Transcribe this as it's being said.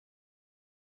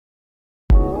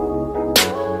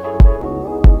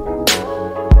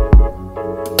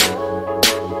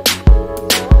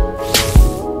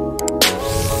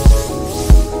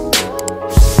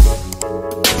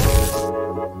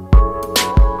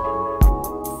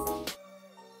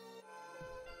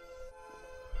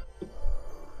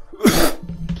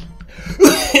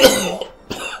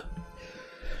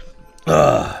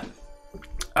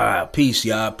Peace,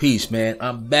 y'all. Peace, man.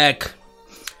 I'm back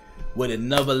with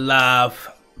another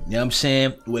live. You know what I'm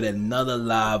saying? With another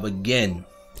live again.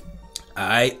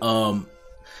 Alright. I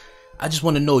just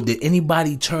want to know, did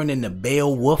anybody turn into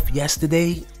Beowulf yesterday?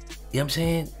 You know what I'm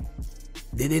saying?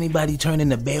 Did anybody turn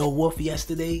into Beowulf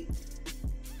yesterday?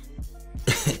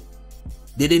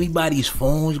 Did anybody's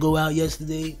phones go out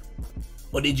yesterday?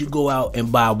 Or did you go out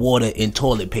and buy water and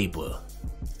toilet paper?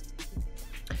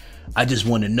 I just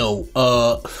want to know.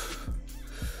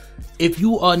 If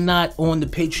you are not on the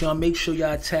Patreon, make sure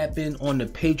y'all tap in on the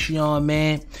Patreon,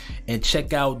 man, and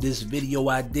check out this video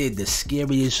I did, the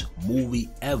scariest movie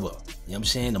ever. You know what I'm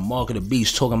saying? The Mark of the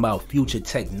Beast, talking about future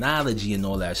technology and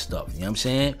all that stuff. You know what I'm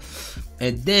saying?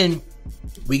 And then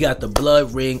we got the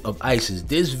Blood Ring of Isis.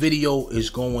 This video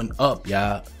is going up,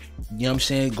 y'all. You know what I'm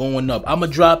saying? Going up. I'm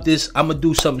gonna drop this. I'm gonna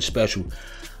do something special.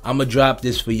 I'm gonna drop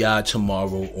this for y'all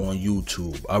tomorrow on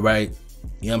YouTube. All right.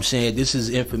 You know what I'm saying? This is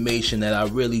information that I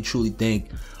really truly think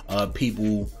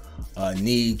people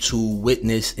need to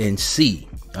witness and see.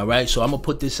 All right. So I'm gonna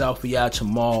put this out for y'all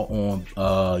tomorrow on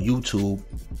YouTube.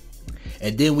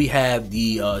 And then we have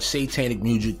the Satanic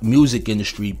Music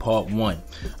Industry Part 1.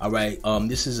 All right.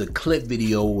 This is a clip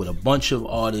video with a bunch of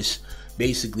artists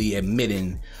basically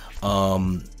admitting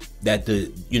that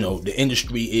the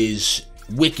industry is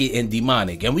wicked and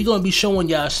demonic. And we're going to be showing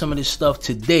y'all some of this stuff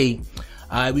today.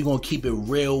 All right, we're going to keep it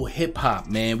real hip-hop,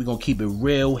 man. We're going to keep it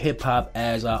real hip-hop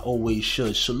as I always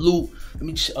should. Salute. Let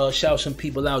me shout some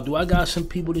people out. Do I got some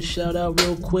people to shout out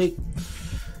real quick?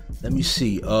 Let me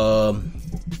see. Let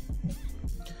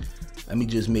me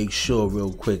just make sure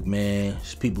real quick, man.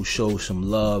 People show some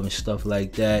love and stuff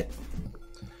like that.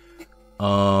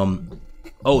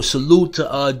 Salute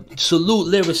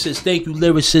Lyricist. Thank you,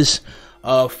 Lyricist,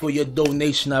 for your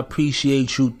donation. I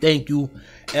appreciate you. Thank you,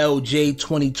 LJ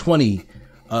 2020.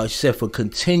 Said for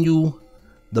continue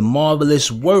the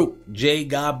marvelous work. Jay,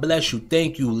 God bless you.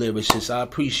 Thank you, Lyricist. I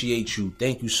appreciate you.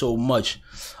 Thank you so much.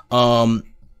 My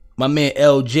man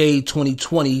LJ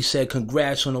 2020 said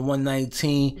congrats on the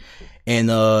 119.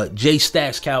 And J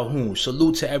Stacks Calhoun.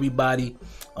 Salute to everybody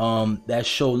that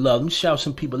show love. Let me shout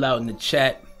some people out in the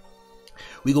chat.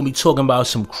 We're gonna be talking about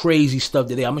some crazy stuff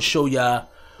today. I'm gonna show y'all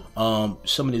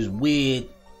some of this weird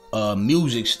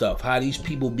music stuff, how these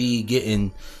people be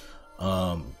getting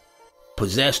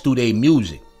possessed through their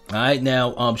music. All right,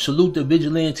 now salute to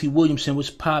Vigilante Williamson. What's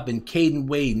poppin'? Caden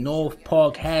Wade, North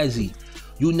Park Hazzy,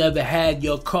 You Never Had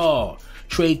Your Car,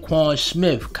 Traquan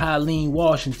Smith, Colleen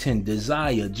Washington,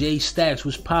 Desire, Jay Stacks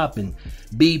was poppin',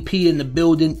 BP in the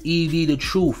building, Evie the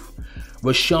Truth,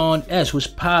 Rashawn S was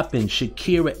poppin',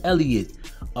 Shakira Elliott,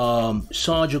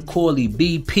 Sandra Corley,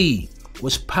 BP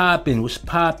was poppin',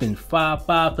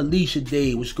 5-5 Felicia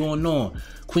Day, what's going on?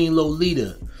 Queen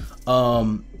Lolita,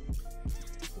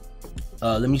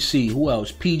 let me see who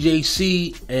else.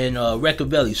 PJC and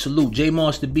Reccavelli. Salute. J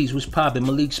Monster Beast was popping.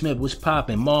 Malik Smith was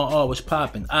popping. Mar R was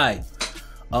popping. Alright.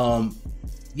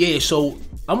 Yeah, so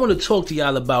I want to talk to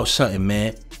y'all about something,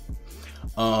 man.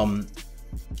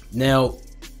 Now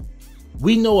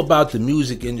we know about the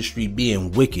music industry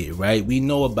being wicked, right? We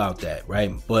know about that,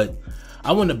 right? But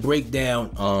I want to break down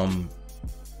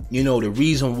the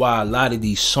reason why a lot of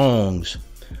these songs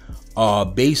are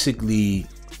basically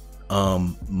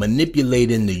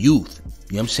manipulating the youth,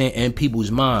 you know what I'm saying, and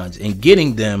people's minds, and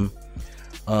getting them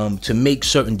to make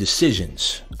certain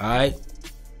decisions. All right.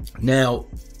 Now,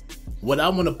 what I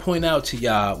want to point out to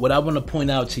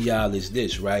y'all is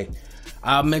this, right?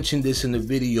 I mentioned this in the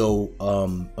video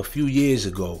a few years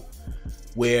ago,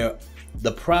 where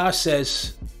the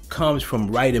process comes from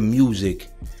writing music.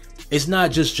 It's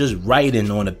not just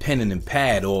writing on a pen and a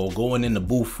pad or going in the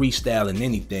booth freestyling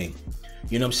anything.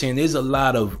 You know what I'm saying? There's a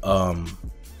lot of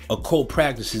occult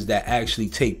practices that actually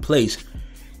take place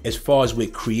as far as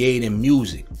with creating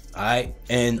music. All right.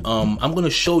 And I'm going to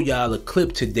show y'all a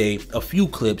clip today, a few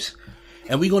clips,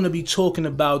 and we're going to be talking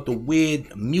about the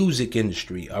weird music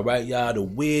industry. All right, y'all, the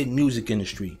weird music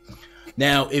industry.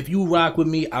 Now, if you rock with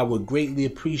me, I would greatly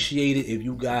appreciate it if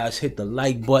you guys hit the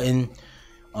like button.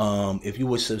 If you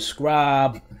would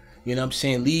subscribe, you know what I'm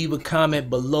saying? Leave a comment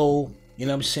below. You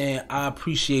know what I'm saying? I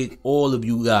appreciate all of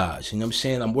you guys. You know what I'm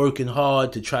saying? I'm working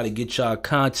hard to try to get y'all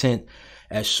content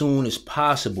as soon as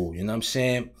possible. You know what I'm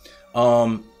saying?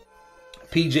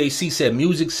 PJC said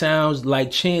music sounds like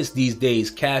chants these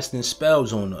days, casting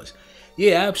spells on us.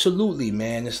 Yeah, absolutely,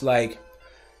 man. It's like,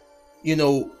 we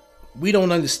don't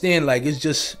understand. Like, it's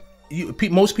just,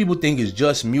 most people think it's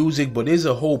just music, but there's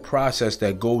a whole process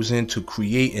that goes into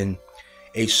creating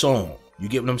a song. You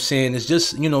get what I'm saying? It's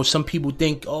just, some people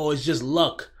think, oh, it's just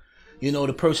luck.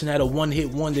 The person had a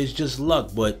one-hit wonder, it's just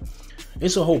luck. But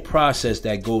it's a whole process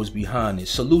that goes behind it.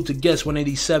 Salute to Guest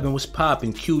 187, what's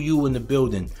popping? QU in the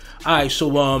building. All right,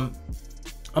 so I'm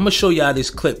gonna show y'all this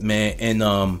clip, man, and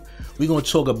we're gonna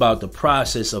talk about the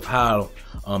process of how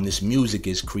this music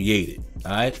is created.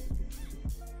 All right.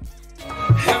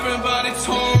 Everybody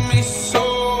told me so,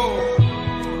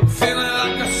 feeling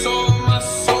like I sold my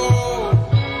soul.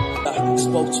 I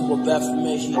spoke to a vet from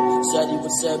me, he said he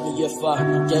would save me if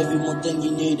I gave you one thing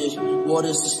you needed. What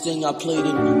is this thing I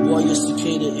pleaded? Boy, you're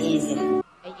cicada even.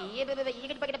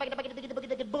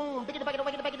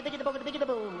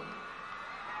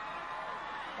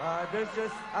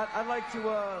 I'd like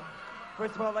to,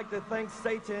 first of all, I'd like to thank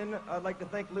Satan. I'd like to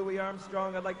thank Louis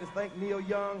Armstrong. I'd like to thank Neil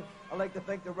Young. I'd like to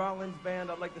thank the Rollins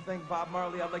Band. I'd like to thank Bob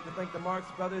Marley. I'd like to thank the Marx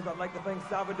Brothers. I'd like to thank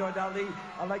Salvador Dali.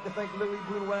 I'd like to thank Louis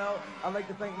Buñuel. I'd like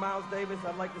to thank Miles Davis.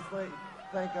 I'd like to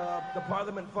thank the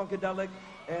Parliament Funkadelic.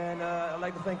 And I'd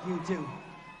like to thank you, too.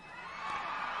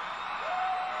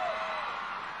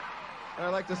 And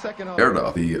I'd like to second all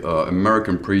the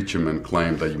American Preacher Man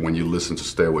claimed that when you listen to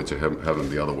Stairway to Heaven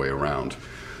the other way around,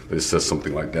 it says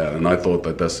something like that. And I thought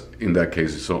that that's, in that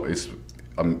case,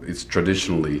 it's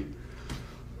traditionally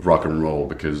rock and roll,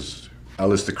 because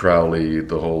Aleister Crowley,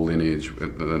 the whole lineage,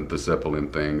 the Zeppelin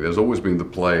thing, there's always been the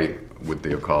play with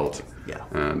the occult. Yeah.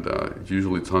 And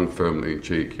usually tongue firmly in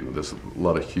cheek, you know, there's a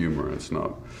lot of humor. It's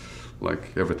not,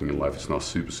 like everything in life, it's not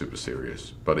super, super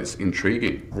serious, but it's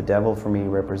intriguing. The devil for me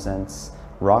represents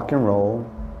rock and roll,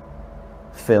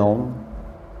 film,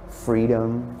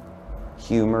 freedom,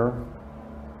 humor,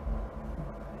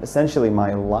 essentially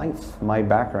my life, my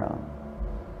background.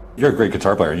 You're a great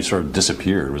guitar player. You sort of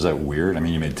disappeared. Was that weird? I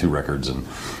mean, you made 2 records,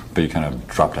 but you kind of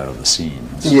dropped out of the scene.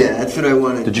 Yeah, that's what I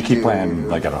wanted. Did you keep playing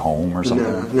like at home or something?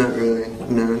 No, not really.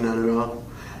 No, not at all.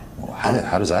 Well,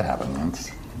 how does that happen, man?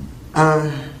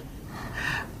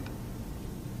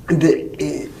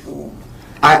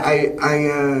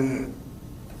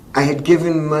 I had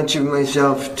given much of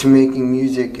myself to making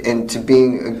music and to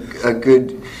being a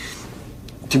good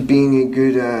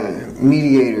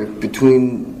mediator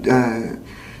between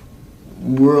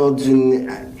worlds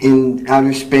in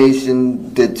outer space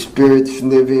and that spirits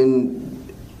live in,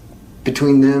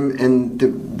 between them and the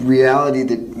reality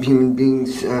that human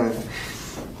beings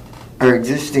are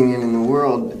existing in the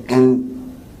world.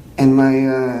 And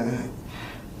my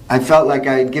I felt like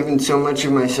I had given so much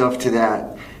of myself to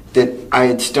that I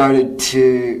had started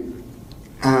to,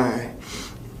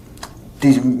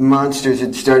 these monsters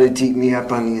had started to eat me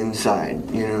up on the inside,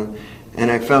 you know,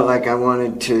 and I felt like I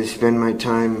wanted to spend my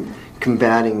time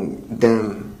combating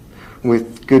them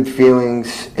with good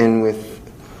feelings and with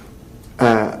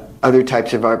other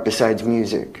types of art besides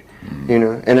music, you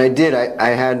know, and I did. I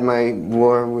had my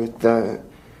war with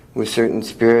certain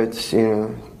spirits, you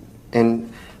know, and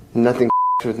nothing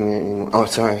with me anymore. Oh,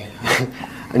 sorry.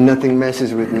 Nothing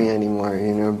messes with me anymore,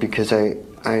 you know, because I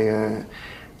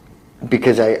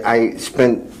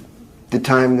spent the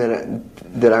time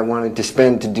that I wanted to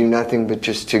spend to do nothing but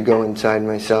just to go inside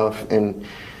myself and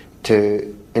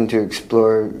to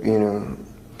explore, you know,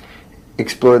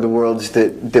 explore the worlds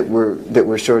that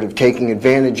were sort of taking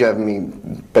advantage of me,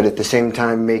 but at the same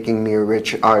time making me a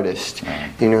rich artist.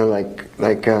 You know,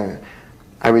 like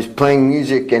I was playing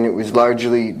music and it was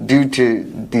largely due to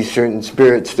these certain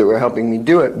spirits that were helping me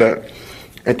do it, but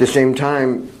at the same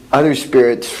time other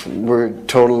spirits were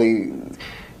totally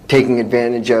taking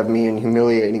advantage of me and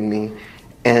humiliating me,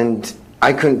 and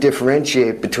I couldn't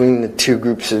differentiate between the 2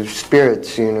 groups of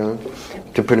spirits, you know,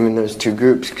 to put them in those 2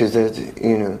 groups, because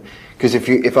you know, because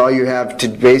if all you have to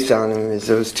base on them is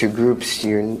those 2 groups,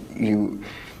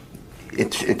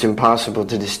 it's impossible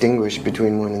to distinguish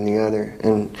between one and the other.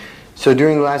 And so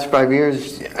during the last 5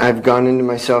 years, I've gone into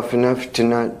myself enough to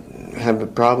not have a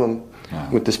problem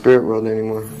with the spirit world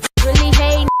anymore. Really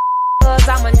hate cause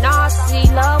I'm a Nazi.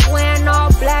 Love wearing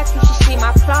all black, you should see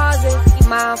my closet.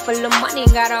 Mind full of money,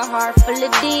 got a heart full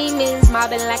of demons.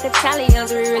 Mobbing like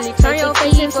Italians, we really turn your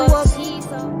face into a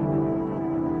pizza.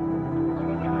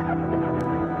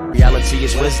 Reality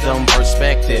is wisdom,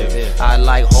 perspective. I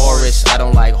like Horace, I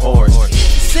don't like horse.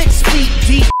 6 feet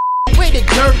deep, where the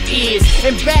dirt is,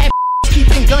 and bad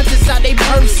keeping guns inside they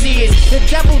purses. The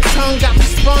devil tongue got me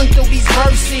spun through these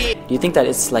verses. Do you think that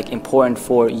it's like important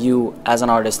for you as an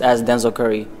artist, as Denzel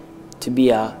Curry, to be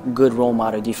a good role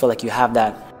model? Do you feel like you have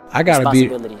that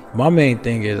responsibility? My main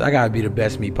thing is I gotta be the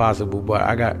best me possible, but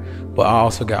I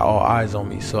also got all eyes on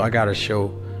me, so I gotta show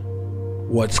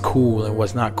what's cool and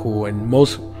what's not cool, and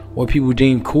most what people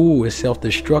deem cool is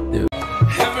self-destructive.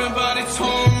 Everybody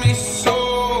told me so,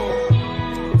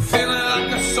 feeling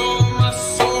like I sold my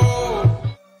soul.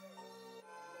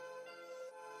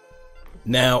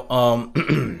 Now,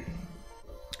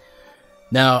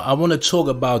 Now I want to talk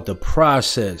about the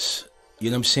process. You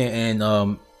know what I'm saying?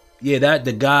 And yeah, that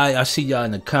the guy, I see y'all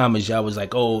in the comments, y'all was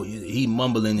like, oh, he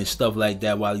mumbling and stuff like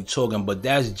that while he talking, but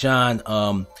that's John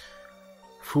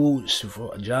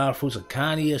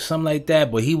Frusciante or something like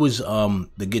that. But he was the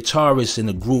guitarist in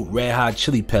the group Red Hot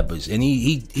Chili Peppers, and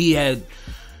he had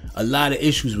a lot of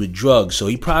issues with drugs, so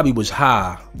he probably was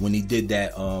high when he did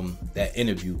that that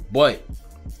interview. But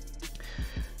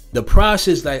the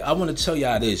process, like, I want to tell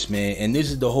y'all this, man, and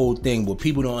this is the whole thing what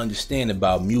people don't understand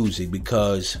about music,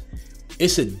 because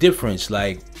it's a difference.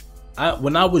 Like,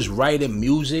 when I was writing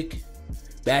music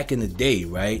back in the day,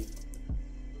 right,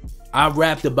 I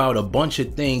rapped about a bunch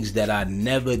of things that I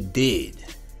never did.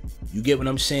 You get what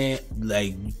I'm saying?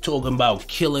 Like, talking about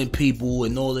killing people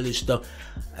and all of this stuff.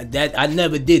 That I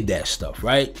never did that stuff,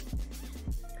 right?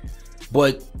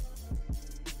 But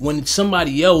when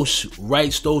somebody else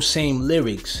writes those same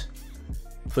lyrics,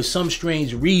 for some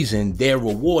strange reason, they're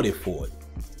rewarded for it,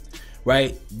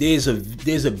 right? There's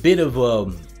a bit of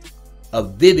a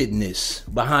vividness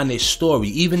behind their story,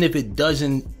 even if it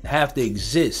doesn't have to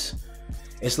exist.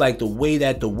 It's like the way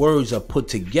that the words are put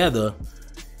together,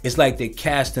 it's like they're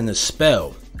casting a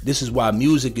spell. This is why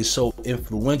music is so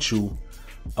influential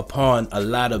upon a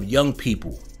lot of young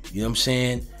people. You know what I'm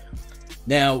saying?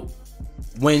 Now,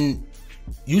 when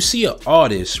you see an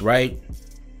artist, right?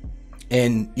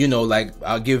 And you know, like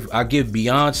I'll give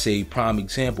Beyonce prime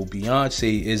example.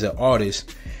 Beyonce is an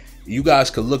artist. You guys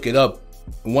could look it up.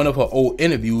 In one of her old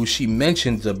interviews, she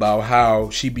mentions about how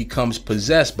she becomes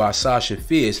possessed by Sasha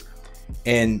Fierce,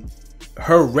 and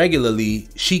her regularly,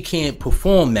 she can't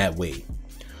perform that way.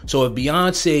 So if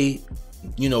Beyonce,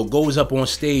 you know, goes up on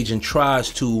stage and tries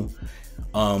to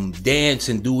dance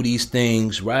and do these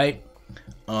things, right?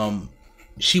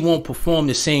 She won't perform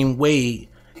the same way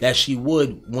that she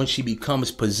would when she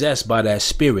becomes possessed by that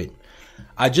spirit.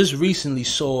 I just recently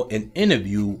saw an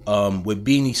interview with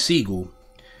Beanie Siegel,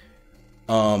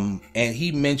 and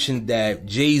he mentioned that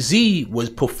Jay-Z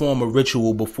would perform a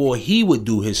ritual before he would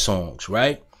do his songs,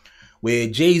 right? Where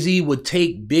Jay-Z would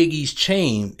take Biggie's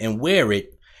chain and wear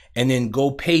it and then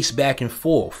go pace back and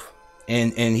forth,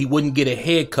 and he wouldn't get a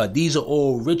haircut. These are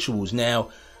all rituals. Now,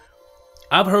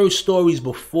 I've heard stories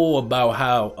before about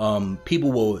how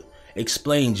people will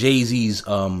explain Jay-Z's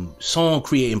song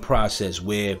creating process,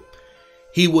 where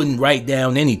he wouldn't write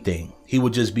down anything. He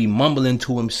would just be mumbling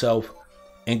to himself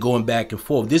and going back and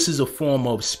forth. This is a form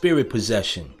of spirit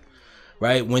possession,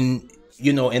 right? When,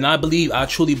 you know, and I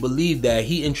truly believe that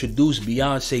he introduced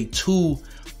Beyonce to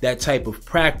that type of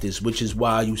practice, which is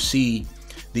why you see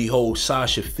the whole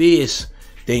Sasha Fierce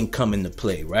thing come into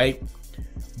play, right?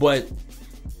 But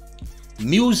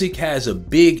music has a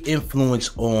big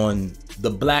influence on the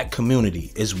black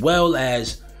community as well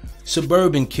as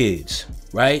suburban kids,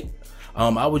 right?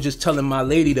 I was just telling my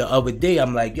lady the other day,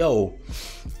 I'm like, yo,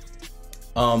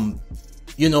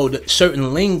 you know,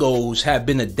 certain lingos have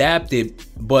been adapted,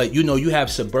 but you know, you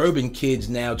have suburban kids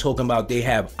now talking about they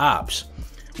have ops,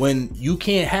 when you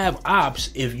can't have ops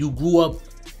if you grew up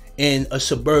in a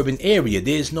suburban area.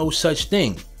 There's no such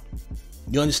thing.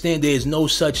 You understand? There's no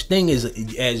such thing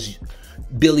as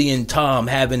Billy and Tom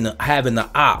having the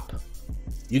op.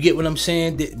 You get what I'm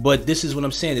saying? But this is what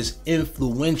I'm saying. It's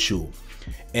influential,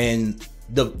 and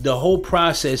the whole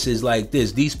process is like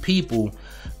this. These people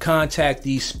contact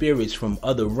these spirits from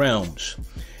other realms,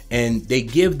 and they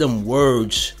give them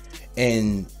words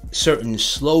and certain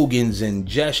slogans and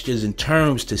gestures and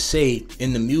terms to say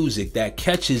in the music that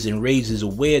catches and raises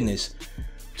awareness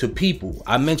to people.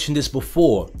 I mentioned this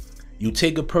before. You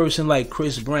take a person like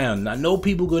Chris Brown, and I know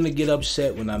people are going to get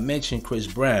upset when I mention Chris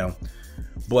Brown,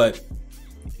 but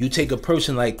you take a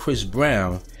person like Chris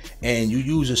Brown and you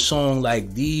use a song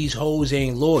like These Hoes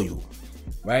Ain't Loyal,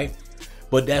 right?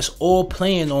 But that's all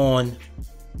playing on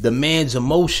the man's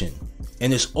emotion,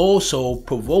 and it's also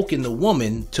provoking the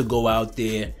woman to go out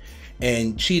there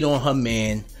and cheat on her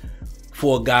man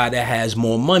for a guy that has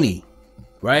more money,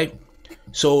 right?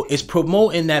 So it's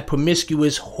promoting that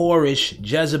promiscuous, whorish,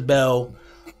 Jezebel,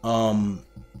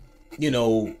 you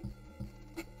know,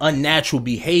 unnatural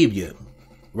behavior,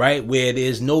 right? Where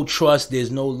there's no trust,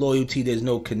 there's no loyalty, there's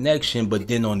no connection. But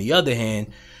then on the other hand,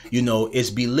 you know, it's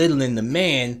belittling the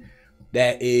man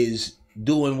that is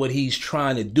doing what he's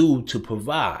trying to do to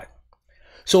provide.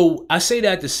 So I say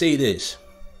that to say this.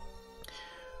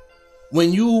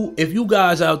 If you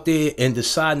guys out there and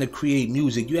deciding to create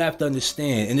music, you have to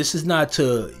understand, and this is not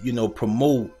to, you know,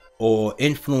 promote or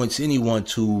influence anyone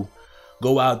to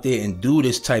go out there and do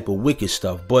this type of wicked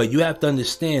stuff, but you have to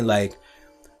understand, like,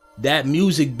 that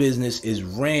music business is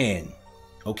ran,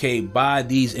 okay, by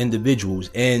these individuals,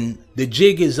 and the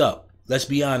jig is up. Let's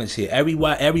be honest here.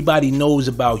 Everybody knows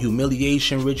about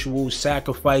humiliation rituals,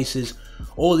 sacrifices,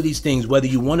 all of these things. Whether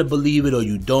you want to believe it or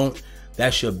you don't,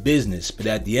 that's your business. But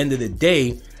at the end of the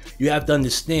day, you have to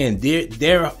understand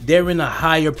they're in a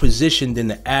higher position than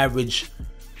the average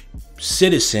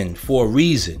citizen for a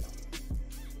reason.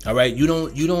 All right, you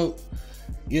don't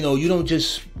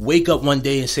just wake up one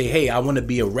day and say, hey, I want to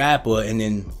be a rapper, and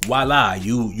then voila,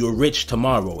 you're rich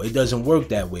tomorrow. It doesn't work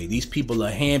that way. These people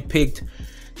are handpicked.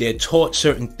 They're taught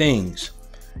certain things.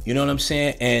 You know what I'm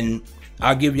saying? And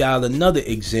I'll give y'all another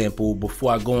example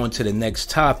before I go on to the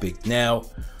next topic. Now,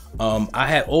 I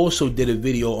had also did a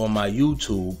video on my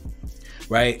YouTube,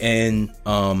 right? And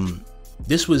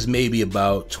this was maybe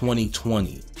about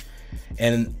 2020.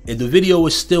 And the video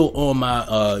was still on my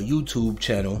YouTube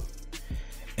channel.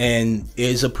 And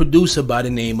is a producer by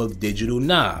the name of Digital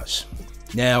Nas.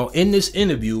 Now, in this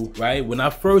interview, right, when I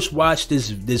first watched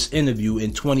this interview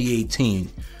in 2018,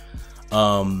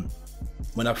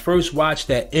 when I first watched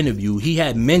that interview, he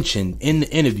had mentioned in the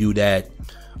interview that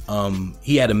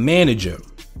he had a manager,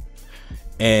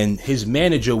 and his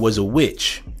manager was a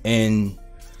witch, and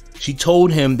she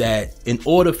told him that in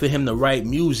order for him to write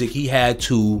music, he had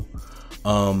to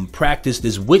practice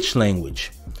this witch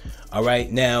language. All right,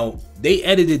 now they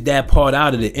edited that part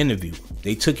out of the interview.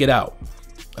 They took it out.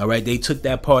 All right, they took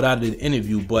that part out of the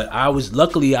interview, but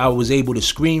luckily I was able to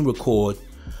screen record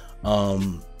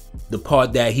the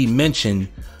part that he mentioned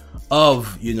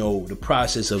of, you know, the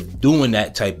process of doing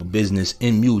that type of business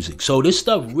in music. So this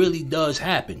stuff really does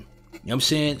happen. You know what I'm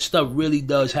saying? Stuff really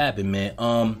does happen,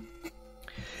 man.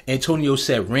 Antonio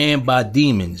said ran by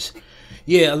demons.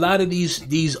 Yeah, a lot of these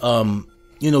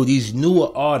you know, these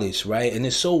newer artists, right? And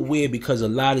it's so weird because a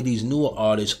lot of these newer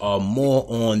artists are more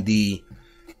on the,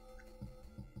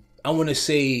 I want to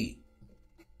say,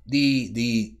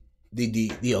 the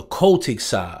occultic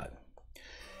side.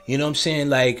 You know what I'm saying?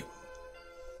 Like,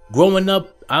 growing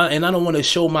up, and I don't want to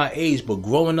show my age, but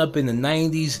growing up in the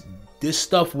 90s, this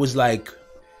stuff was like,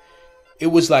 it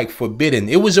was like forbidden.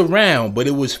 It was around, but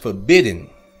it was forbidden.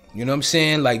 You know what I'm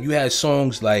saying? Like, you had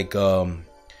songs like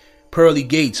Pearly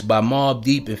Gates by Mobb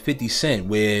Deep and 50 Cent,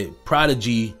 where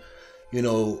Prodigy, you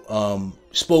know,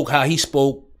 spoke how he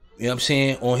spoke, you know what I'm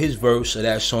saying, on his verse of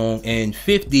that song. And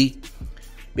 50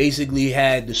 basically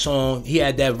had the song, he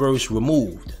had that verse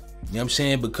removed. You know what I'm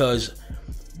saying? Because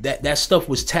that stuff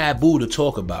was taboo to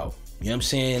talk about. You know what I'm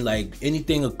saying? Like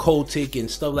anything occultic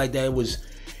and stuff like that,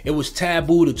 it was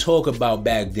taboo to talk about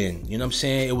back then. You know what I'm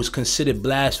saying? It was considered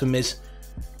blasphemous,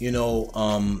 you know,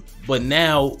 but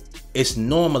now it's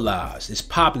normalized, it's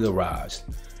popularized,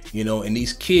 you know, and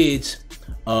these kids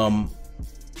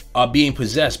are being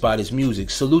possessed by this music.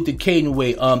 Salute to Caden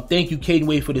Way. Thank you, Caden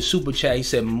Way, for the super chat. He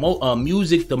said,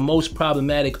 music, the most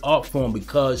problematic art form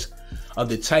because of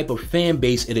the type of fan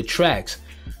base it attracts.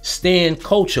 Stan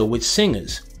culture with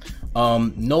singers.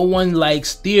 No one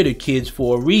likes theater kids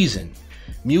for a reason.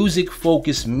 Music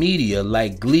focused media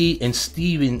like Glee and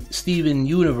Steven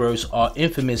Universe are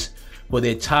infamous for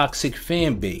their toxic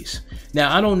fan base.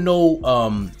 Now, I don't know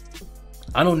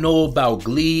about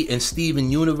Glee and Steven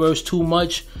Universe too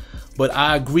much, but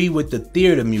I agree with the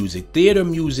theater music. Theater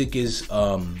music is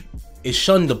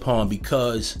shunned upon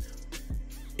because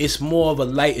it's more of a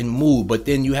lightened mood. But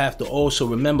then you have to also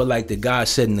remember, like the guy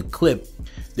said in the clip,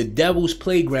 the devil's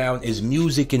playground is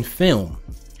music and film,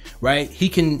 right? He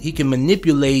can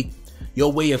manipulate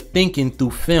your way of thinking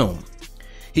through film.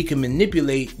 He can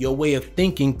manipulate your way of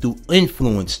thinking through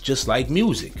influence, just like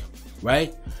music,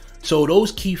 right? So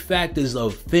those key factors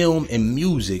of film and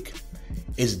music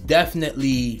is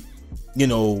definitely, you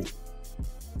know,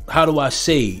 how do I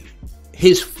say,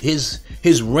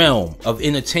 his realm of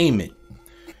entertainment,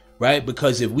 right?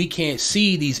 Because if we can't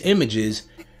see these images,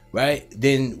 right,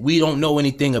 then we don't know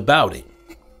anything about it.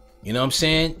 You know what I'm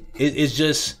saying? It's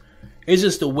just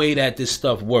the way that this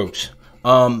stuff works.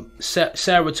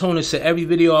 Serotonin said every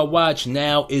video I watch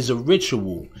now is a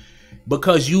ritual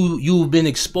because you've been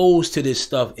exposed to this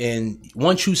stuff, and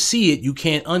once you see it, you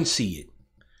can't unsee it.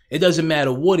 It doesn't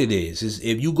matter what it is.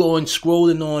 If you go and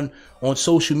scrolling on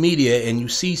social media and you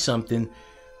see something,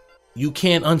 you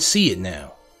can't unsee it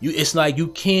now. It's like you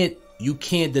can't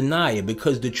deny it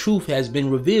because the truth has been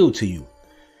revealed to you.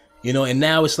 You know, and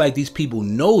now it's like these people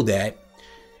know that,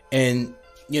 and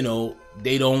you know,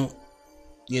 they don't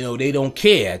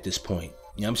care at this point.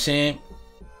 You know what I'm saying?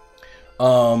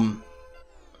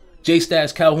 J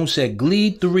Stats Calhoun said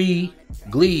Glee 3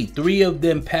 of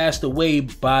them passed away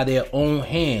by their own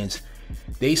hands.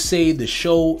 They say the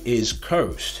show is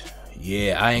cursed.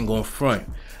 Yeah, I ain't gonna front.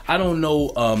 I don't know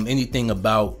anything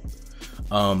about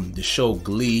the show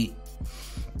Glee.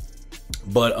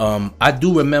 But I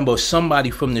do remember somebody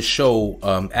from the show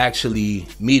actually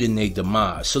meeting their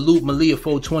demise. Salute Malia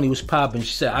 420 was popping.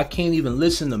 She said, I can't even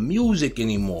listen to music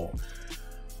anymore.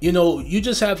 You know, you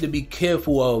just have to be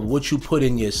careful of what you put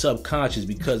in your subconscious,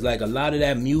 because like a lot of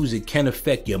that music can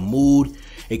affect your mood.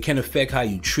 It can affect how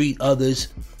you treat others.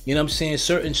 You know what I'm saying?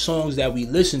 Certain songs that we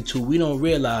listen to, we don't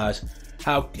realize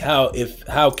how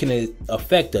can it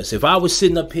affect us. If I was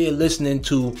sitting up here listening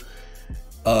to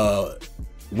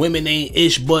women ain't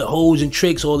ish but hoes and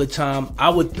tricks all the time, I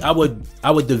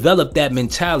would develop that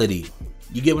mentality.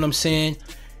 You get what I'm saying?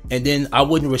 And then I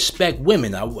wouldn't respect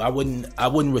women. I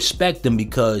wouldn't respect them,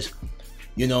 because,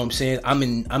 you know what I'm saying,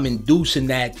 I'm inducing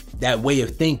that way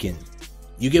of thinking.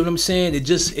 You get what I'm saying?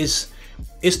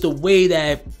 It's the way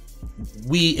that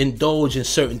we indulge in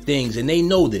certain things, and they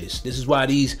know this. This is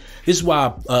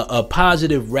why a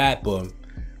positive rapper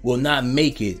will not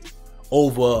make it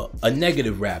over a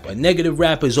negative rapper. A negative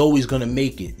rapper is always gonna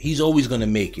make it. He's always gonna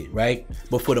make it, right?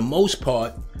 But for the most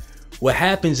part, what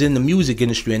happens in the music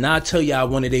industry, and I'll tell y'all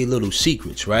one of their little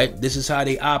secrets, right? This is how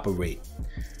they operate.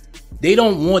 They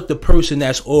don't want the person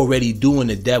that's already doing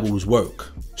the devil's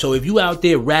work. So if you out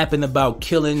there rapping about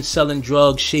killing, selling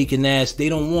drugs, shaking ass, they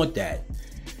don't want that.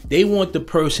 They want the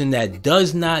person that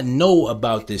does not know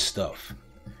about this stuff.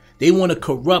 They want to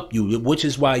corrupt you, which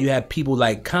is why you have people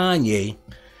like Kanye.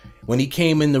 When he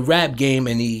came in the rap game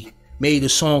and he made a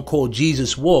song called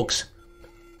Jesus Walks,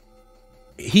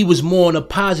 he was more on a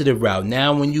positive route.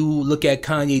 Now, when you look at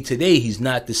Kanye today, he's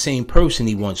not the same person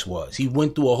he once was. He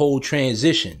went through a whole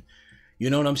transition.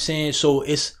 You know what I'm saying? So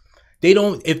if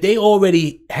they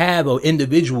already have an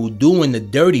individual doing the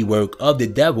dirty work of the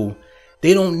devil,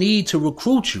 they don't need to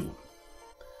recruit you.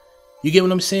 You get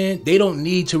what I'm saying? They don't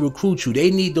need to recruit you.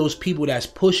 They need those people that's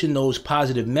pushing those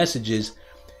positive messages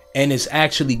and it's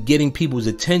actually getting people's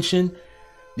attention.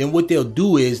 Then what they'll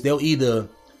do is they'll either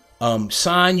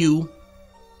sign you.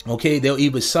 Okay, they'll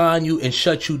either sign you and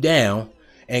shut you down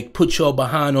and put y'all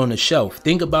behind on the shelf.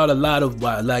 Think about a lot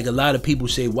of people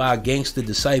say why Gangsta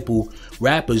Disciple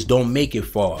rappers don't make it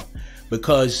far,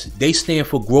 because they stand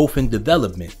for growth and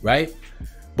development, right?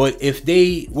 But if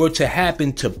they were to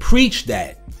happen to preach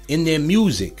that in their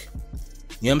music,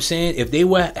 you know what I'm saying? If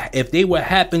they were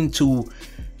happen to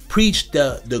preach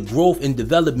the growth and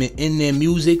development in their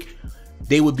music,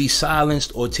 they would be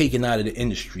silenced or taken out of the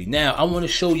industry. Now, I want to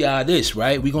show y'all this,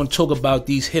 right? We're going to talk about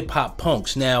these hip-hop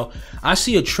punks. Now, I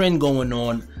see a trend going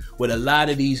on with a lot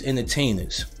of these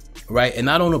entertainers, right? And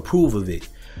I don't approve of it.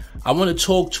 I want to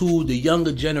talk to the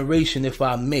younger generation, if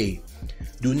I may.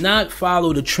 Do not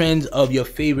follow the trends of your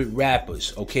favorite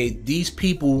rappers, okay? These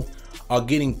people are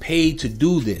getting paid to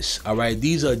do this, all right?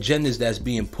 These are agendas that's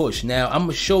being pushed. Now, I'm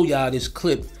going to show y'all this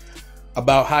clip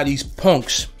about how these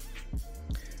punks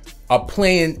are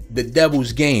playing the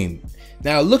devil's game.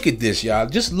 Now look at this, y'all.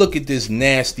 Just look at this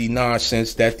nasty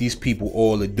nonsense that these people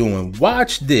all are doing.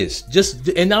 Watch this.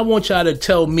 And I want y'all to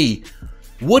tell me,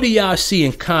 what do y'all see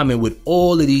in common with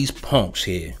all of these punks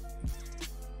here?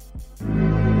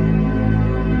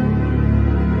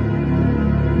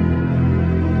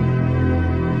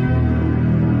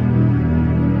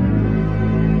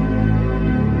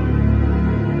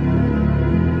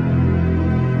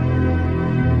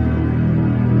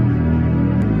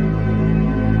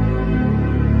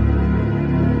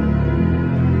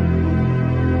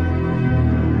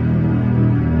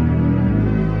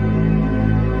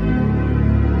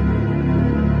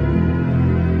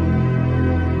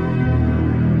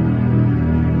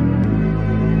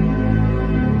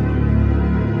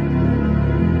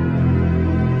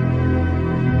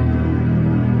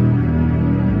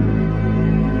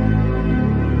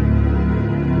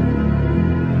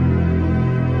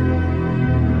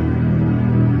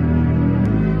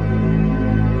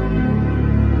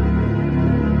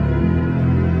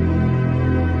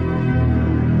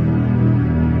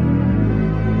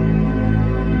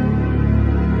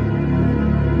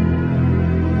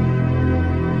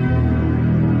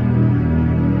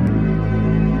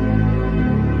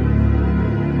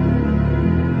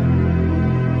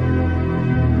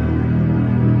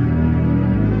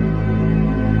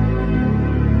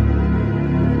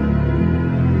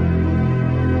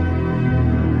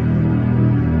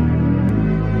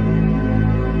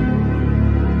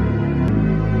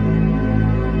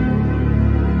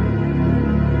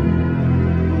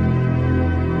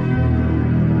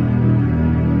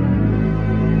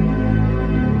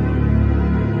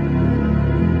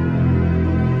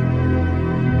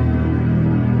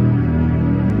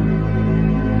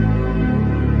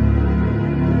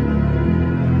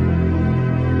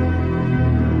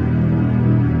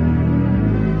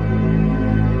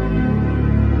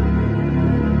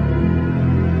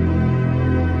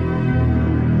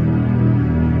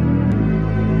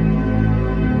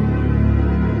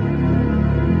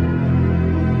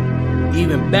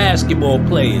 even basketball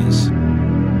players.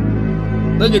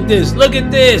 Look at this. Look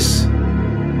at this.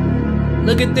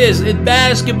 Look at this. It's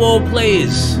basketball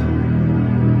players.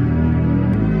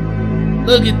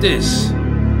 Look at this.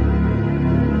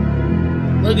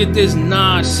 Look at this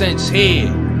nonsense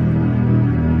here.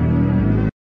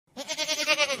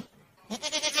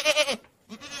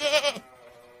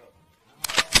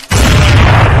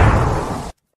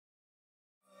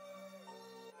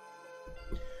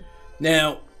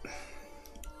 Now,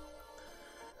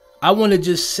 I want to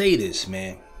just say this,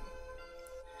 man.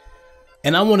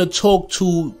 And I want to talk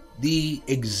to the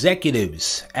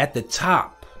executives at the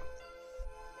top.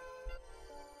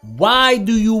 Why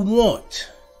do you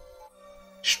want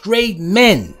straight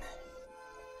men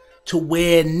to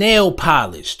wear nail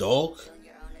polish, dog?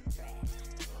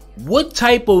 What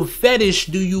type of fetish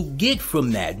do you get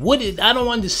from that? I don't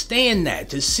understand that.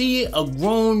 To see a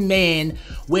grown man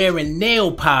wearing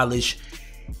nail polish,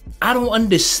 I don't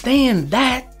understand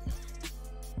that.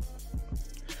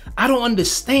 I don't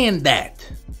understand that.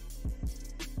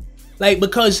 Like,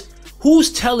 because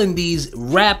who's telling these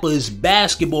rappers,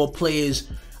 basketball players?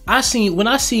 When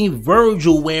I seen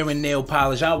Virgil wearing nail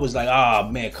polish, I was like, oh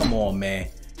man, come on, man.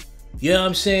 You know what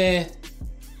I'm saying?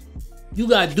 You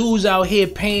got dudes out here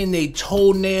painting their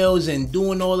toenails and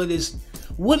doing all of this.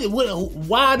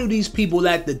 Why do these people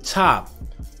at the top,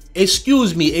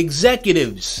 excuse me,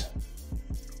 executives,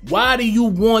 why do you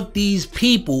want these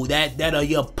people that are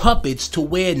your puppets to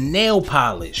wear nail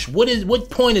polish? What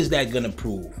point is that gonna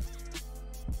prove?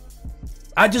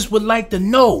 I just would like to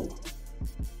know.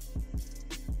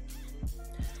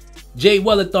 Jay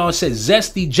Wellathon says,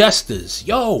 zesty jesters.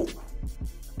 Yo,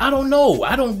 I don't know.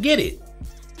 I don't get it.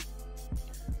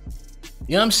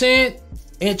 You know what I'm saying?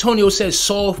 Antonio says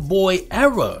soft boy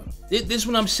era. This is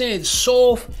what I'm saying.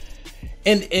 Soft.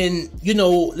 And you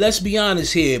know, let's be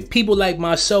honest here. People like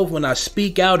myself, when I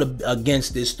speak out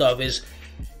against this stuff, is,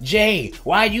 Jay,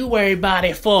 why you worry about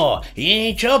it for? It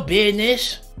ain't your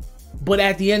business. But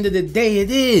at the end of the day, it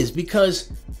is,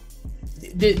 because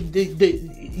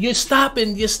you're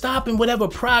stopping whatever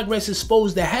progress is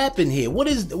supposed to happen here. Why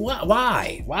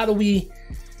do we?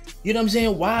 You know what I'm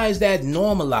saying? Why is that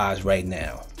normalized right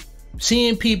now?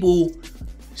 Seeing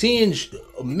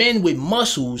men with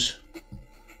muscles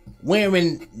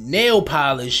wearing nail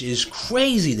polish is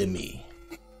crazy to me.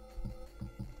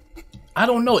 I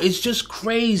don't know. It's just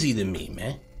crazy to me,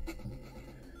 man.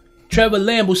 Trevor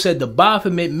Lamble said the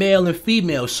Baphomet male and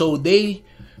female, so they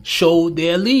showed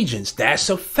their allegiance. That's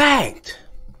a fact.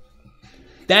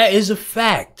 That is a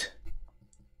fact.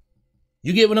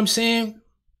 You get what I'm saying?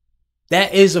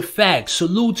 That is a fact.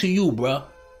 Salute to you, bro.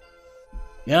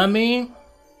 You know what I mean?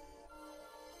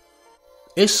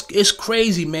 It's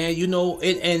crazy, man. You know,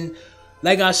 and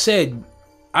like I said,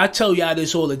 I tell y'all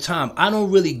this all the time. I don't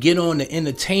really get on the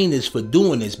entertainers for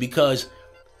doing this, because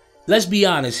let's be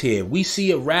honest here. We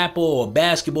see a rapper or a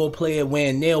basketball player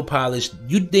wearing nail polish.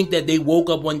 You think that they woke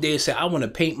up one day and said, I want to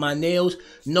paint my nails?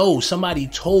 No, somebody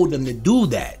told them to do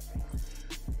that.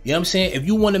 You know what I'm saying? If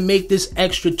you want to make this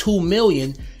extra $2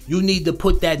 million, you need to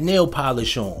put that nail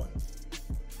polish on.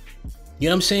 You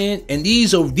know what I'm saying? And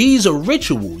these are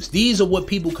rituals. These are what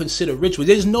people consider rituals.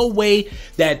 There's no way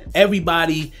that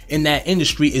everybody in that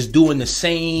industry is doing the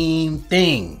same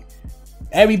thing.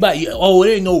 Everybody, oh,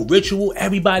 there ain't no ritual.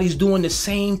 Everybody's doing the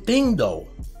same thing though.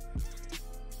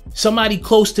 Somebody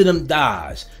close to them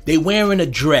dies. They wearing a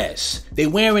dress. They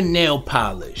wearing nail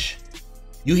polish.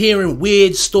 You hearing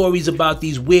weird stories about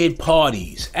these weird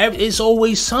parties. It's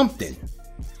always something.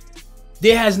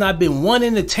 There has not been one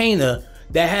entertainer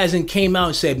that hasn't came out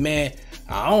and said, man,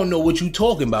 I don't know what you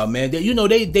talking about, man. You know,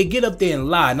 they get up there and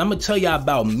lie. And I'm gonna tell y'all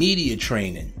about media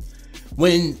training.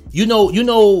 When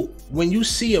when you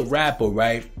see a rapper,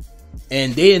 right,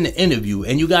 and they're in the interview,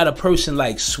 and you got a person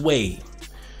like Sway.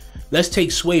 Let's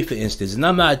take Sway for instance, and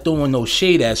I'm not throwing no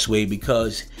shade at Sway,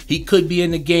 because he could be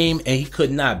in the game and he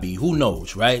could not be. Who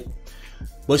knows, right?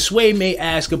 But Sway may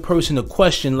ask a person a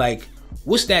question like,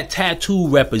 what's that tattoo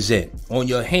represent on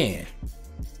your hand?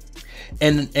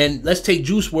 And let's take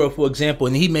Juice WRLD for example,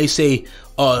 and he may say,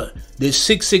 the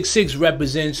 666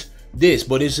 represents this,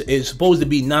 but it's supposed to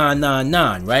be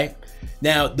 999, right?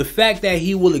 Now, the fact that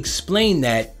he will explain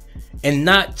that and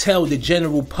not tell the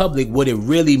general public what it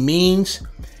really means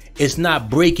is not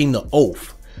breaking the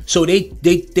oath. So they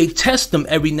test them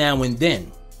every now and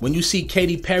then. When you see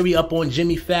Katy Perry up on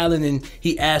Jimmy Fallon and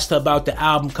he asked her about the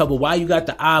album cover, why you got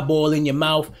the eyeball in your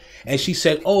mouth? And she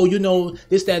said, oh, you know,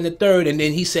 this, that, and the third. And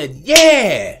then he said,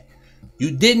 yeah,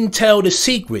 you didn't tell the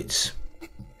secrets.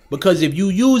 Because if you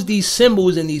use these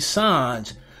symbols and these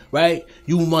signs, right,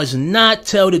 you must not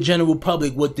tell the general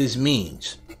public what this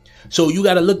means. So you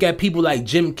got to look at people like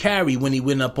Jim Carrey when he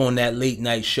went up on that late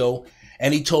night show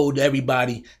and he told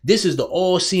everybody, this is the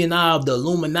all-seeing eye of the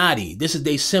Illuminati. This is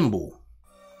their symbol.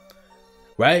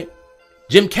 Right?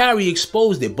 Jim Carrey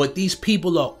exposed it, but these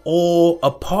people are all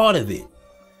a part of it.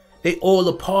 They all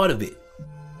a part of it.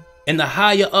 And the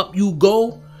higher up you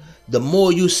go, the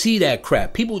more you see that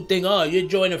crap. People think, oh, you're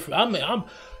joining.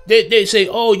 They say,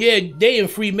 oh, yeah, they in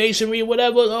Freemasonry or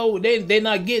whatever. Oh, they're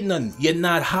not getting nothing. You're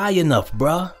not high enough,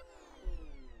 bruh.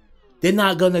 They're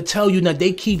not going to tell you that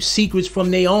they keep secrets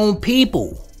from their own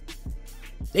people.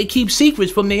 They keep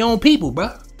secrets from their own people,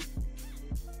 bruh.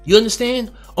 You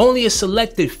understand? Only a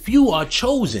selected few are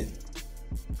chosen.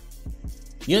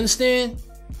 You understand?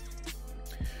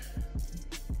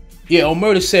 Yeah,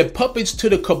 Omerta said puppets to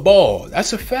the cabal.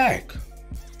 That's a fact.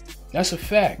 That's a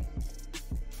fact.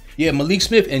 Yeah, Malik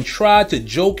Smith and tried to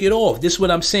joke it off. This is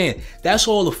what I'm saying. That's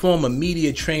all a form of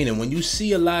media training. When you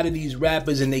see a lot of these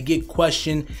rappers and they get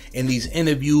questioned in these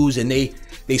interviews and they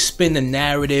spin the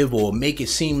narrative or make it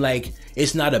seem like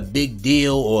it's not a big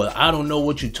deal or I don't know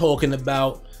what you're talking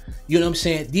about. You know what I'm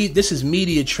saying? This is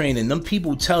media training. Them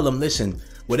people tell them, listen,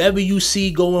 whatever you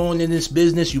see going on in this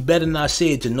business, you better not say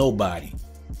it to nobody.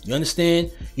 You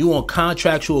understand? You on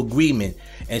contractual agreement,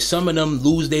 and some of them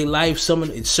lose their life.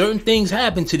 Certain things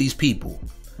happen to these people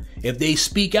if they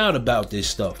speak out about this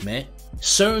stuff, man.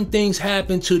 Certain things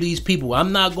happen to these people.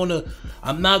 I'm not gonna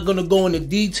go into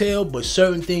detail, but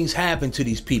certain things happen to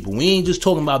these people. We ain't just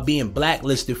talking about being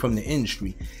blacklisted from the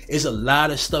industry. It's a lot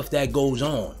of stuff that goes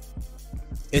on.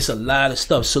 It's a lot of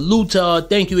stuff. Salute to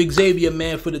thank you, Xavier,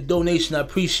 man, for the donation. I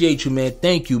appreciate you, man.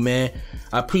 Thank you, man.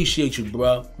 I appreciate you,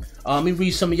 bro. Let me read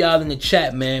some of y'all in the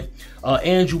chat, man.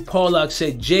 Andrew Pollock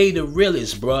said, Jay the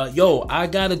realest, bro. Yo, I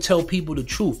gotta tell people the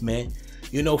truth, man.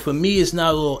 You know, for me, it's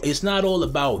not all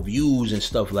about views and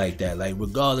stuff like that. Like,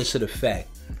 regardless of the fact,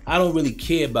 I don't really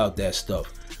care about that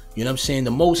stuff. You know what I'm saying?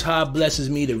 The Most High blesses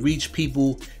me to reach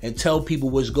people and tell people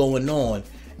what's going on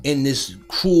in this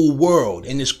cruel world,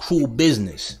 in this cruel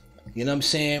business. You know what I'm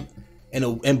saying?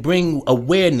 And bring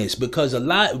awareness, because a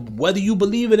lot, whether you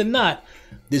believe it or not,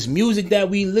 this music that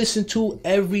we listen to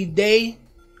every day,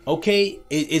 okay,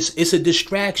 it's a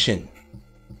distraction.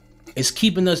 It's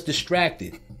keeping us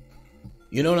distracted.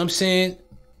 You know what I'm saying?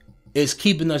 It's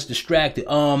keeping us distracted.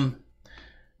 Bronze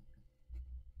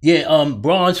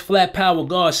Flat Power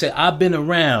God said, I've been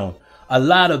around a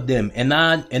lot of them and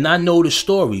I know the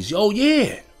stories. Oh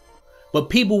yeah. But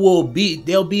people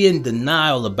they'll be in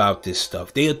denial about this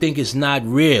stuff. They'll think it's not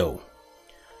real.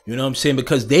 You know what I'm saying?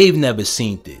 Because they've never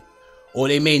seen it. Or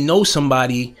they may know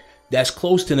somebody that's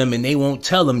close to them and they won't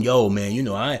tell them, yo, man, you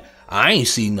know, I ain't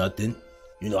seen nothing.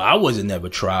 You know, I wasn't never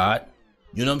tried.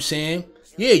 You know what I'm saying?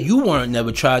 Yeah, you weren't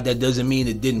never tried. That doesn't mean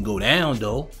it didn't go down,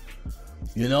 though.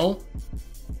 You know?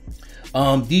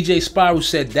 DJ Spiral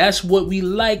said, that's what we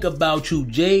like about you,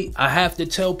 Jay. I have to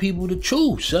tell people the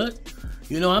truth, son.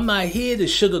 You know, I'm not here to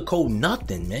sugarcoat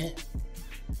nothing, man.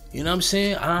 You know what I'm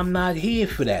saying? I'm not here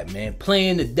for that, man.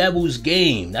 Playing the devil's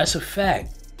game. That's a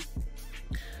fact.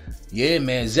 Yeah,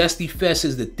 man. Zesty Fest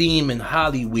is the theme in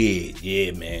Hollywood.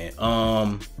 Yeah, man.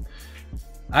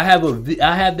 I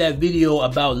have that video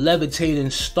about Levitating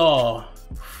Star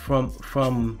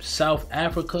from South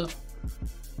Africa.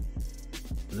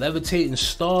 Levitating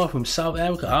Star from South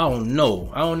Africa. I don't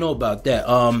know about that.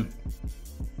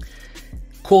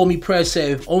 Call Me Press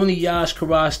said, if only Yash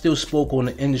Kara still spoke on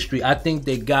the industry, I think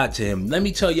they got to him. Let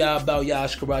me tell y'all about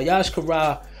Yash Kara. Yash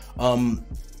Kara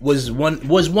was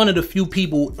one of the few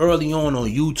people early on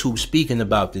YouTube speaking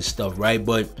about this stuff, right?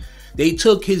 But they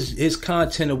took his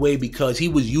content away because he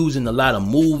was using a lot of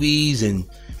movies and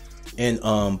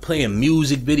playing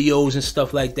music videos and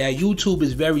stuff like that. YouTube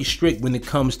is very strict when it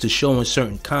comes to showing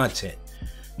certain content.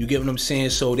 You get what I'm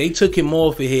saying? So they took him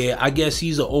off of here. I guess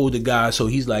he's an older guy, so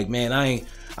he's like, man, I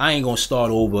ain't gonna start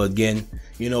over again.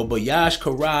 You know, but Yash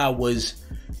Kara was,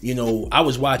 you know, I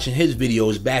was watching his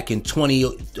videos back in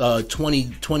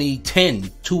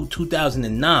 2010,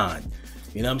 2009.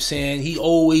 You know what I'm saying? He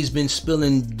always been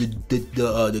spilling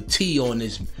the tea on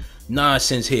this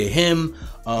nonsense here. Him,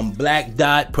 Black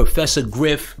Dot, Professor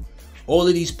Griff, all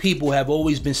of these people have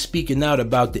always been speaking out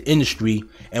about the industry,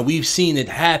 and we've seen it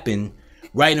happen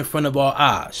right in front of our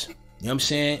eyes. You know what I'm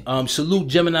saying? Salute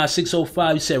Gemini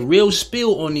 605. He said, real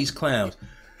spill on these clowns.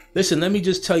 Listen, let me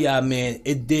just tell y'all, man,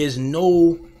 there's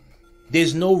no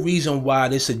reason why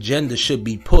this agenda should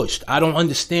be pushed. I don't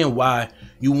understand why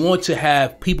you want to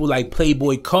have people like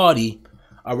Playboy Cardi,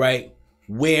 all right,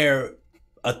 wear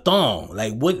a thong.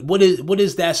 Like, what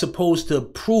is that supposed to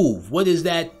prove? What is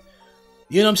that?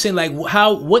 You know what I'm saying? Like,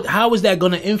 how is that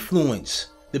going to influence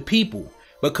the people?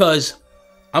 Because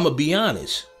I'm gonna be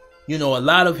honest, you know, a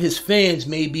lot of his fans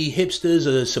may be hipsters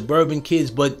or suburban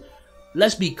kids, but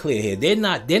let's be clear here. They're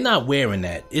not wearing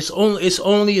that. It's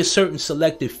only a certain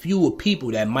selected few of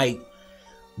people that might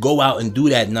go out and do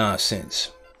that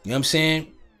nonsense. You know what I'm saying?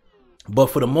 But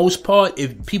for the most part,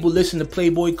 if people listen to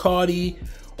Playboi Carti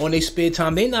on their spare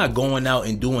time, they're not going out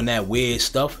and doing that weird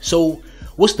stuff. So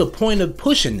what's the point of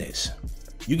pushing this?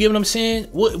 You get what I'm saying?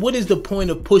 What is the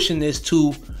point of pushing this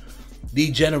to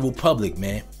the general public,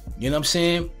 man? You know what I'm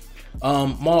saying?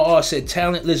 Mar said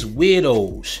talentless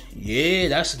weirdos. Yeah,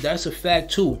 that's a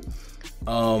fact too.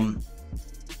 Yeah,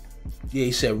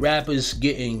 he said rappers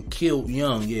getting killed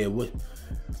young. Yeah, what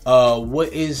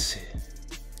is,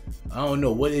 I don't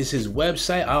know, what is his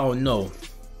website? I don't know.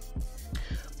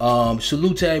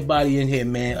 Salute to everybody in here,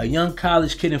 man. A young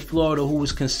college kid in Florida who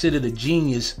was considered a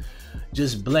genius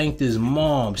just blanked his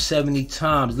mom 70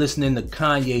 times listening to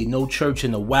Kanye, No Church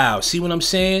in a While. See what I'm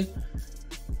saying?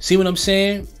 See what I'm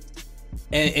saying?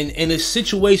 And it's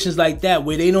situations like that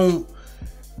where they don't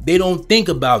think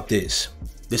about this.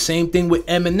 The same thing with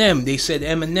Eminem. They said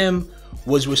Eminem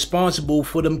was responsible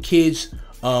for them kids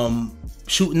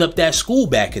shooting up that school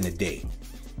back in the day. You know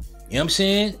what I'm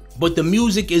saying? But the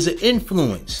music is an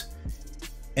influence.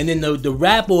 And then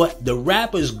the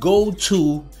rapper's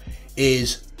go-to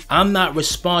is, I'm not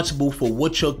responsible for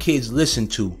what your kids listen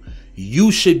to.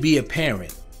 You should be a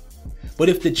parent. But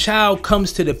if the child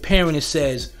comes to the parent and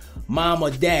says, Mom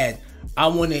or Dad, I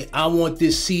want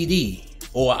this CD,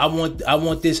 or I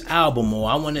want this album, or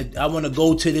I want to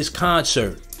go to this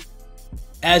concert.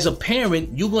 As a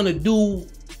parent, you're gonna do,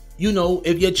 you know,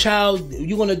 if your child,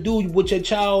 you're gonna do what your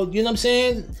child, you know what I'm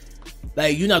saying?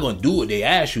 Like, you're not gonna do what they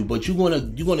ask you, but you're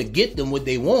gonna get them what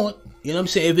they want. You know what I'm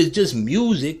saying? If it's just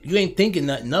music, you ain't thinking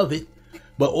nothing of it.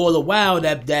 But all the while,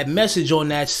 that message on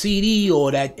that CD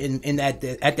or that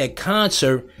at that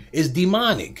concert is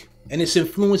demonic, and it's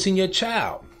influencing your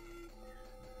child.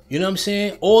 You know what I'm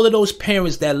saying? All of those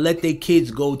parents that let their kids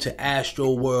go to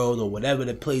Astro World or whatever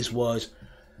the place was,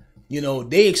 you know,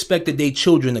 they expected their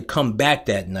children to come back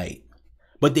that night,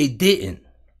 but they didn't.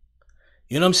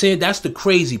 You know what I'm saying? That's the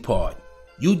crazy part.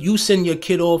 You send your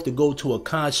kid off to go to a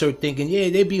concert thinking, yeah,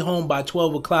 they'll be home by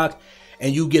 12 o'clock,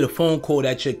 and you get a phone call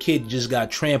that your kid just got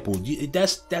trampled.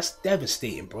 That's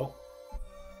devastating, bro.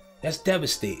 That's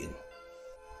devastating.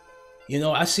 You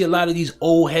know, I see a lot of these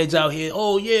old heads out here.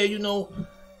 Oh, yeah, you know.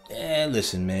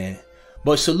 Listen, man.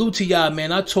 But salute to y'all,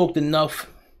 man. I talked enough.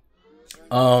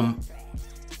 Yeah,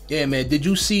 man. Did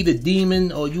you see the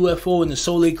demon or UFO in the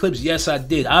solar eclipse? Yes, I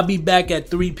did. I'll be back at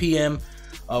 3 p.m.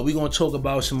 We're going to talk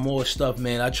about some more stuff,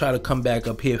 man. I try to come back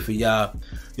up here for y'all.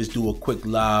 Just do a quick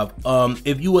live.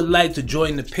 If you would like to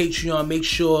join the Patreon, make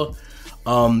sure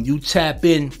you tap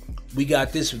in. We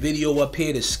got this video up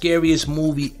here, the scariest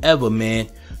movie ever, man.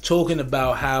 Talking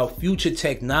about how future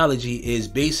technology is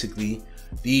basically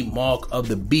the mark of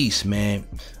the beast, man.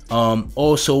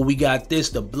 Also, we got this,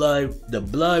 the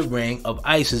blood ring of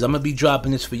ISIS. I'm going to be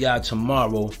dropping this for y'all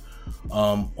tomorrow.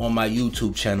 On my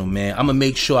YouTube channel, man. I'm gonna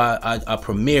make sure I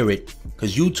premiere it,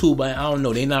 because YouTube, I don't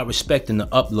know, they not respecting the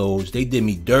uploads. They did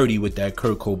me dirty with that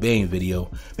Kurt Cobain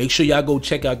video. Make sure y'all go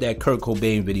check out that Kurt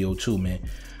Cobain video too, man.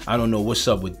 I don't know what's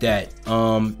up with that.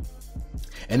 And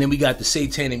then we got the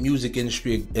Satanic Music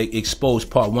Industry Exposed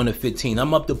Part 1 of 15.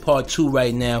 I'm up to Part 2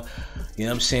 right now. You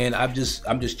know what I'm saying? I'm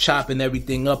just chopping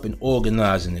everything up and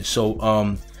organizing it.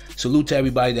 So salute to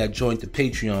everybody that joined the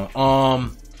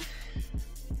Patreon.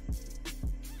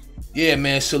 Yeah,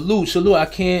 man, salute. I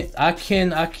can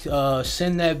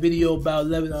send that video about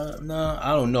 11. Nah,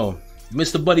 I don't know.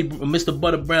 Mr.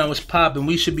 Butter Brown was popping.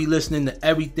 We should be listening to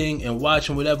everything and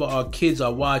watching whatever our kids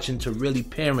are watching to really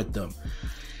parent them.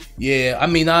 Yeah, I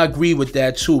mean, I agree with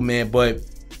that too, man. But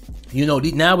you know,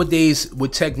 nowadays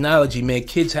with technology, man,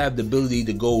 kids have the ability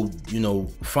to go, you know,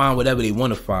 find whatever they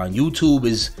want to find. YouTube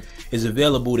is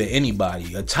available to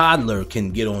anybody. A toddler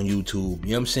can get on YouTube.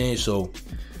 You know what I'm saying? So,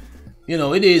 you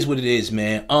know, it is what it is,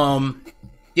 man.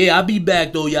 Yeah, I'll be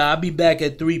back though, y'all. I'll be back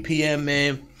at 3 p.m.,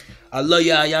 man. I love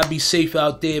y'all. Y'all be safe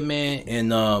out there, man.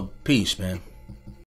 And peace, man.